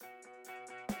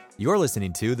You're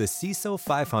listening to the CISO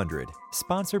 500,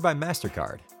 sponsored by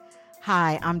MasterCard.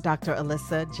 Hi, I'm Dr.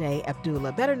 Alyssa J.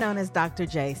 Abdullah, better known as Dr.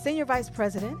 J, Senior Vice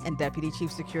President and Deputy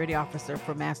Chief Security Officer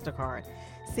for MasterCard,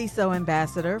 CISO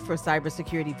Ambassador for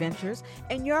Cybersecurity Ventures,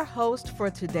 and your host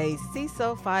for today's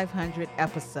CISO 500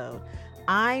 episode.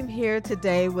 I'm here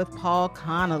today with Paul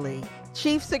Connolly,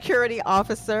 Chief Security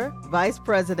Officer, Vice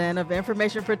President of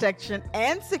Information Protection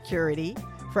and Security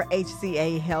for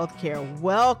HCA Healthcare.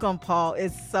 Welcome, Paul.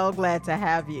 It's so glad to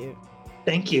have you.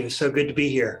 Thank you. So good to be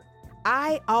here.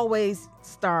 I always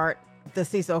start the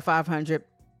CISO 500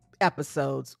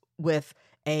 episodes with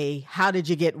a how did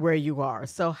you get where you are?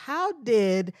 So how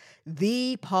did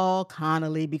the Paul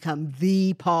Connolly become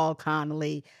the Paul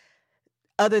Connolly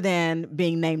other than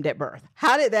being named at birth?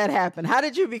 How did that happen? How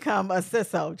did you become a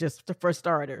CISO, just for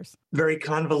starters? Very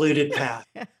convoluted path.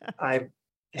 I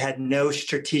had no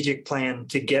strategic plan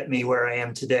to get me where I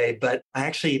am today, but I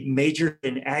actually majored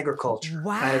in agriculture.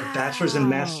 Wow. I have bachelor's and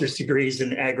master's degrees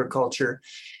in agriculture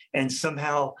and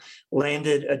somehow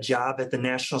landed a job at the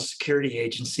National Security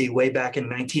Agency way back in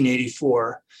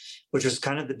 1984, which was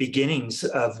kind of the beginnings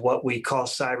of what we call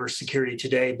cybersecurity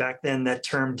today. Back then, that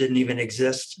term didn't even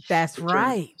exist. That's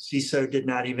right. CISO did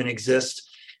not even exist.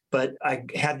 But I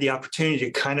had the opportunity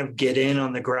to kind of get in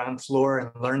on the ground floor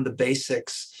and learn the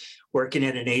basics, working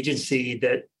at an agency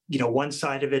that, one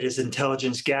side of it is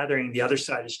intelligence gathering, the other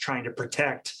side is trying to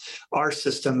protect our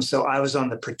system. So I was on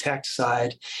the protect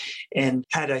side and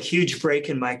had a huge break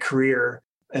in my career.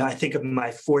 And I think of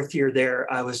my fourth year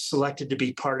there, I was selected to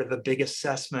be part of a big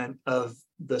assessment of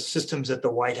the systems at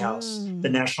the White House, the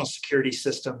national security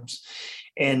systems.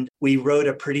 And we wrote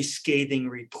a pretty scathing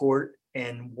report.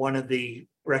 And one of the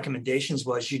recommendations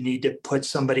was you need to put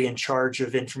somebody in charge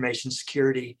of information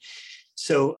security.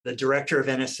 So the director of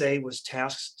NSA was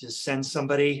tasked to send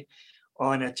somebody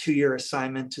on a 2-year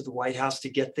assignment to the White House to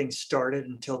get things started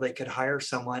until they could hire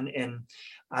someone. And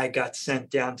I got sent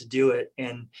down to do it.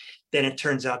 And then it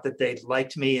turns out that they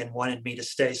liked me and wanted me to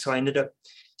stay. So I ended up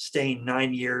staying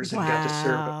 9 years and got to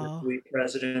serve under 3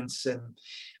 presidents and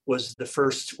was the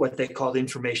first, what they called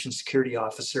information security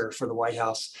officer for the White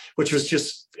House, which was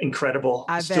just incredible.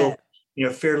 I Still,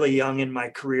 bet. Fairly young in my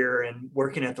career and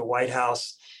working at the White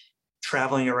House,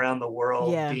 traveling around the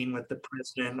world, being with the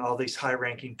president, all these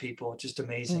high-ranking people, just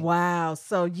amazing. Wow.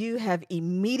 So you have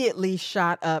immediately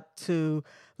shot up to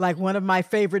like one of my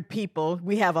favorite people.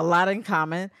 We have a lot in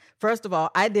common. First of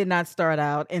all, I did not start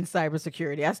out in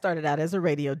cybersecurity. I started out as a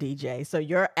radio DJ. So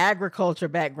your agriculture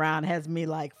background has me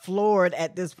like floored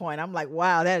at this point. I'm like,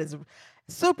 wow, that is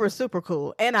super, super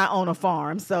cool. And I own a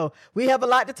farm. So we have a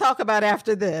lot to talk about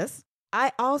after this.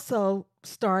 I also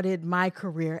started my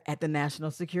career at the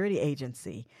National Security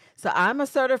Agency. So I'm a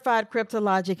certified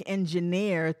cryptologic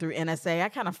engineer through NSA. I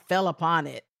kind of fell upon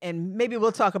it. And maybe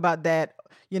we'll talk about that,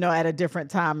 at a different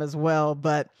time as well.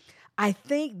 But I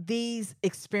think these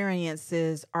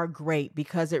experiences are great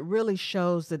because it really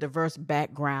shows the diverse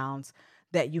backgrounds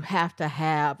that you have to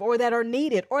have or that are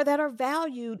needed or that are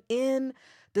valued in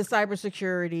the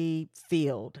cybersecurity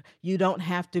field. You don't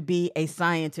have to be a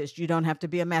scientist. You don't have to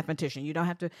be a mathematician. You don't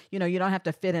have to, you don't have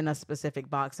to fit in a specific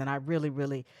box. And I really,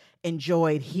 really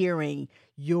enjoyed hearing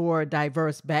your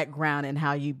diverse background and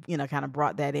how you, kind of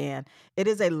brought that in. It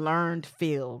is a learned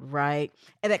field, right?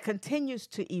 And it continues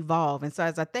to evolve. And so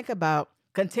as I think about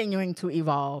continuing to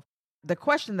evolve, the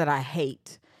question that I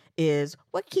hate is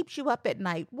what keeps you up at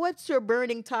night? What's your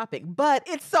burning topic? But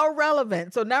it's so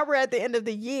relevant. So now we're at the end of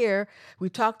the year. We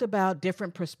talked about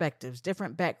different perspectives,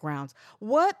 different backgrounds.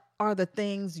 What are the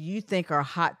things you think are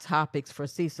hot topics for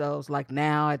CISOs like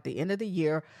now at the end of the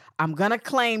year? I'm going to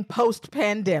claim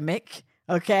post-pandemic.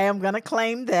 Okay, I'm going to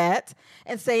claim that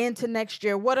and say into next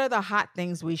year, what are the hot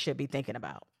things we should be thinking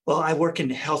about? Well, I work in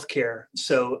healthcare,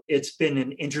 so it's been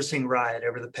an interesting ride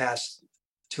over the past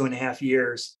 2.5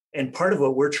 years. And part of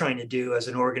what we're trying to do as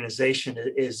an organization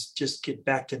is just get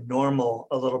back to normal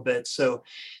a little bit. So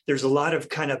there's a lot of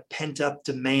kind of pent up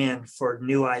demand for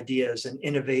new ideas and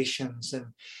innovations and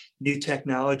new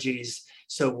technologies.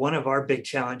 So one of our big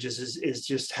challenges is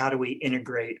just how do we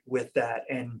integrate with that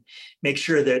and make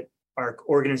sure that our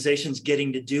organization's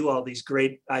getting to do all these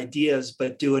great ideas,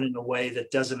 but do it in a way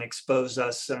that doesn't expose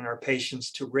us and our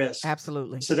patients to risk.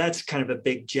 Absolutely. So that's kind of a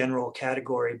big general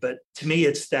category. But to me,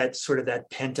 it's that sort of that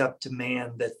pent up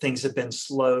demand that things have been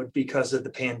slowed because of the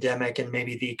pandemic and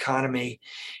maybe the economy.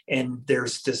 And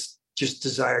there's this just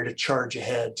desire to charge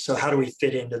ahead. So how do we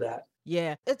fit into that?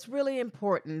 Yeah, it's really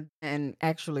important and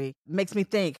actually makes me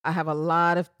think. I have a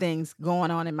lot of things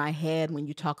going on in my head when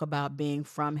you talk about being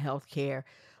from healthcare.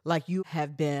 Like you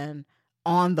have been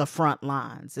on the front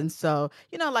lines. And so,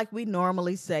 like we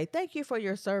normally say, thank you for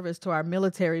your service to our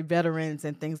military veterans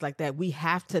and things like that. We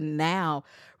have to now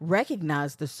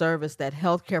recognize the service that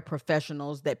healthcare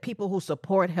professionals, that people who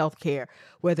support healthcare,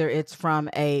 whether it's from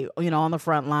on the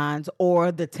front lines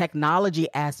or the technology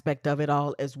aspect of it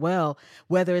all as well,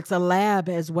 whether it's a lab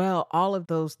as well, all of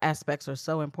those aspects are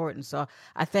so important. So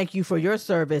I thank you for your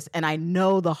service. And I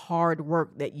know the hard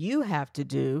work that you have to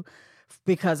do,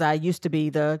 because I used to be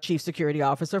the chief security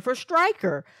officer for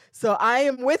Stryker. So I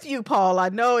am with you, Paul. I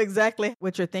know exactly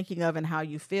what you're thinking of and how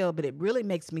you feel, but it really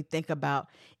makes me think about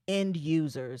end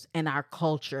users and our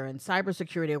culture and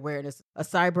cybersecurity awareness, a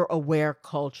cyber aware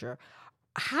culture.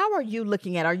 How are you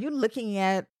looking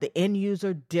at the end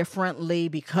user differently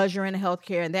because you're in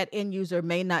healthcare, and that end user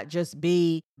may not just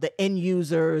be the end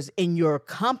users in your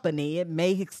company, it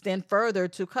may extend further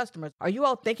to customers. Are you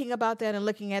all thinking about that and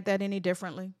looking at that any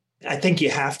differently? I think you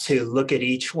have to look at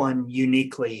each one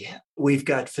uniquely. We've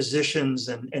got physicians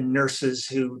and nurses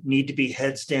who need to be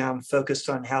heads down, focused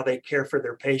on how they care for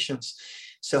their patients.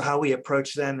 So how we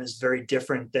approach them is very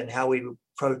different than how we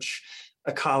approach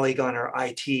a colleague on our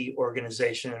IT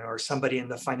organization or somebody in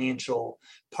the financial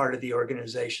part of the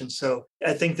organization. So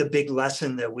I think the big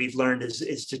lesson that we've learned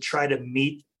is to try to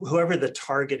meet whoever the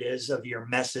target is of your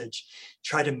message,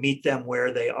 try to meet them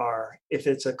where they are. If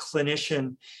it's a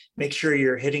clinician, make sure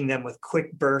you're hitting them with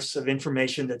quick bursts of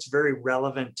information that's very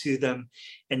relevant to them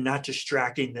and not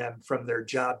distracting them from their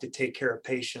job to take care of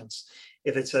patients.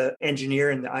 If it's an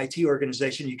engineer in the IT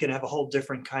organization, you can have a whole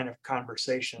different kind of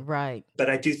conversation. Right.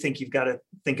 But I do think you've got to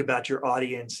think about your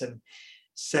audience and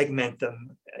segment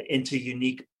them into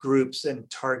unique groups and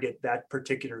target that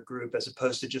particular group as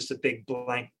opposed to just a big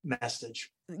blank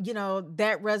message.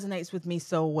 That resonates with me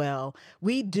so well.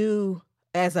 We do,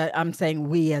 I'm saying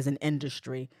we as an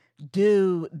industry,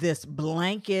 do this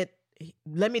blanket.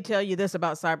 Let me tell you this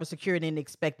about cybersecurity and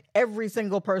expect every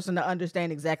single person to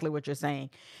understand exactly what you're saying.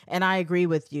 And I agree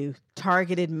with you.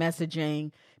 Targeted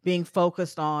messaging, being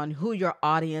focused on who your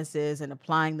audience is and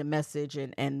applying the message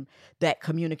and that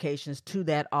communications to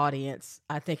that audience.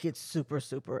 I think it's super,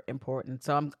 super important.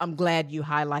 So I'm glad you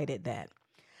highlighted that.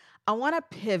 I want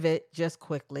to pivot just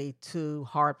quickly to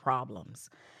hard problems.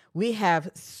 We have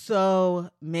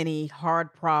so many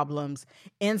hard problems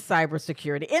in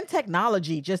cybersecurity, in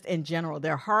technology, just in general.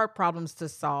 They're hard problems to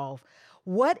solve.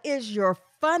 What is your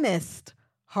funnest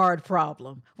hard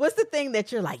problem? What's the thing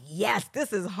that you're like, yes,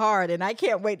 this is hard, and I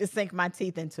can't wait to sink my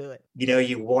teeth into it?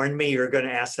 You warned me you were going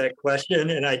to ask that question,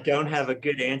 and I don't have a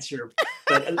good answer.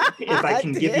 But if I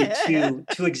can give you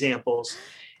two examples,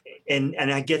 and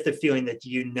I get the feeling that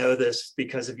you know this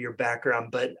because of your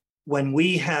background, but when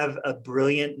we have a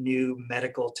brilliant new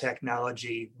medical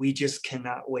technology, we just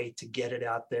cannot wait to get it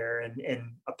out there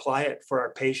and apply it for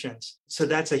our patients. So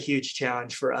that's a huge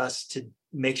challenge for us to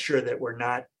make sure that we're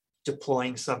not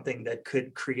deploying something that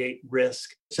could create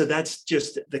risk. So that's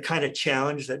just the kind of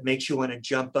challenge that makes you want to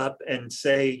jump up and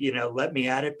say, let me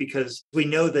at it, because we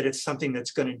know that it's something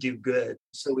that's going to do good.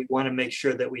 So we want to make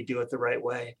sure that we do it the right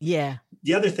way. Yeah.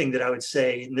 The other thing that I would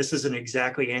say, and this isn't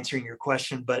exactly answering your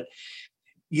question, but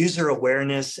user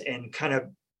awareness and kind of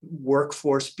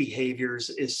workforce behaviors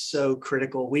is so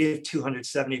critical. We have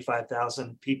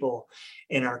 275,000 people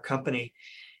in our company.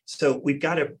 So we've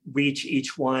got to reach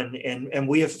each one. And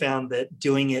we have found that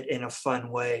doing it in a fun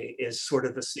way is sort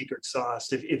of the secret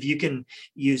sauce. If you can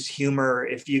use humor,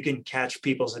 if you can catch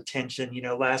people's attention.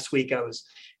 Last week I was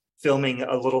filming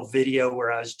a little video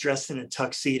where I was dressed in a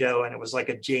tuxedo and it was like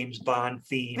a James Bond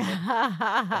theme.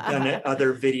 I've done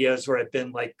other videos where I've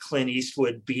been like Clint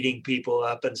Eastwood beating people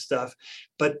up and stuff,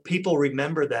 but people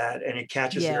remember that and it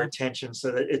catches their attention,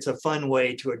 so that it's a fun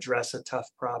way to address a tough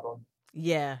problem.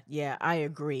 Yeah, I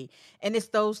agree. And it's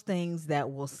those things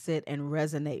that will sit and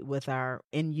resonate with our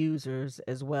end users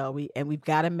as well. We've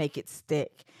got to make it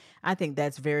stick. I think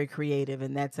that's very creative,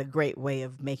 and that's a great way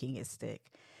of making it stick.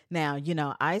 Now,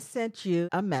 I sent you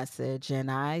a message and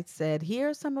I said, here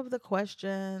are some of the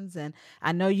questions. And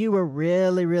I know you were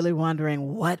really, really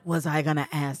wondering, what was I going to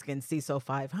ask in CISO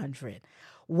 500?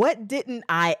 What didn't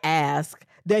I ask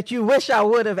that you wish I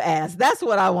would have asked? That's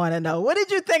what I want to know. What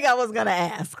did you think I was going to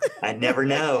ask? I never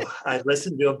know. I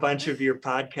listened to a bunch of your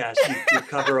podcasts. You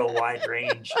cover a wide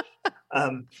range.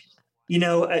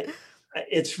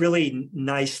 It's really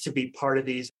nice to be part of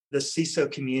these. The CISO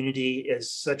community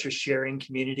is such a sharing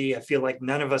community. I feel like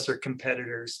none of us are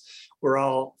competitors. We're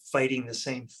all fighting the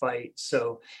same fight.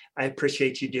 So I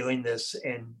appreciate you doing this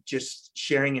and just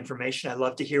sharing information. I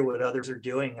love to hear what others are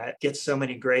doing. I get so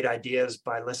many great ideas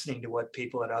by listening to what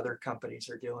people at other companies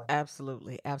are doing.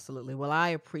 Absolutely. Absolutely. Well, I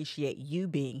appreciate you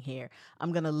being here.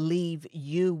 I'm going to leave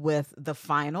you with the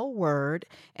final word,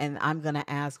 and I'm going to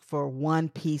ask for one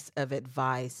piece of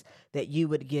advice that you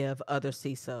would give other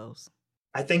CISOs.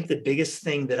 I think the biggest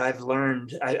thing that I've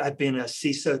learned, I've been a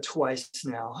CISO twice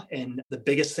now, and the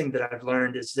biggest thing that I've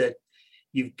learned is that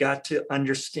you've got to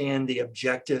understand the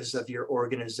objectives of your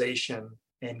organization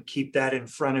and keep that in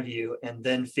front of you, and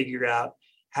then figure out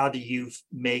how do you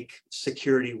make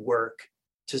security work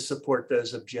to support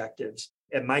those objectives.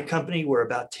 At my company, we're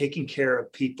about taking care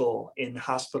of people in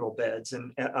hospital beds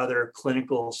and other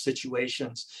clinical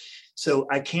situations. So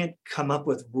I can't come up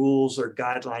with rules or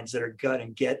guidelines that are going to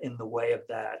get in the way of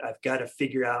that. I've got to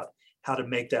figure out how to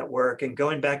make that work. And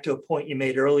going back to a point you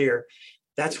made earlier,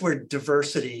 that's where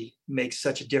diversity makes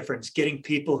such a difference. Getting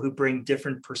people who bring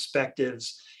different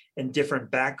perspectives and different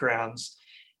backgrounds,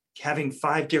 having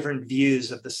 5 different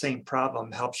views of the same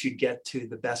problem helps you get to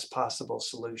the best possible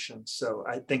solution. So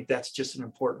I think that's just an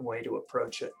important way to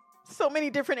approach it. So many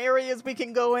different areas we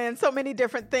can go in, so many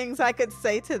different things I could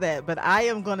say to that, but I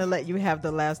am going to let you have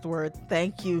the last word.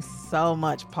 Thank you so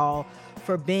much, Paul,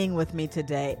 for being with me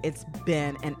today. It's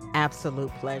been an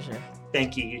absolute pleasure.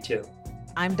 Thank you, you too.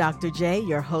 I'm Dr. J,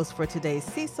 your host for today's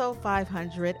CISO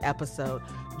 500 episode,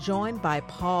 joined by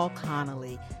Paul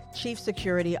Connolly, Chief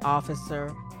Security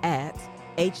Officer at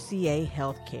HCA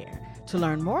Healthcare. To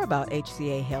learn more about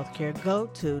HCA Healthcare, go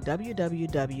to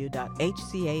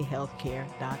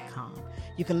www.hcahealthcare.com.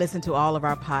 You can listen to all of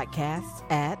our podcasts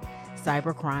at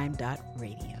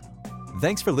cybercrime.radio.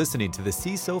 Thanks for listening to the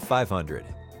CISO 500.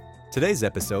 Today's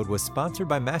episode was sponsored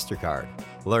by MasterCard.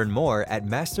 Learn more at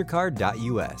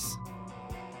mastercard.us.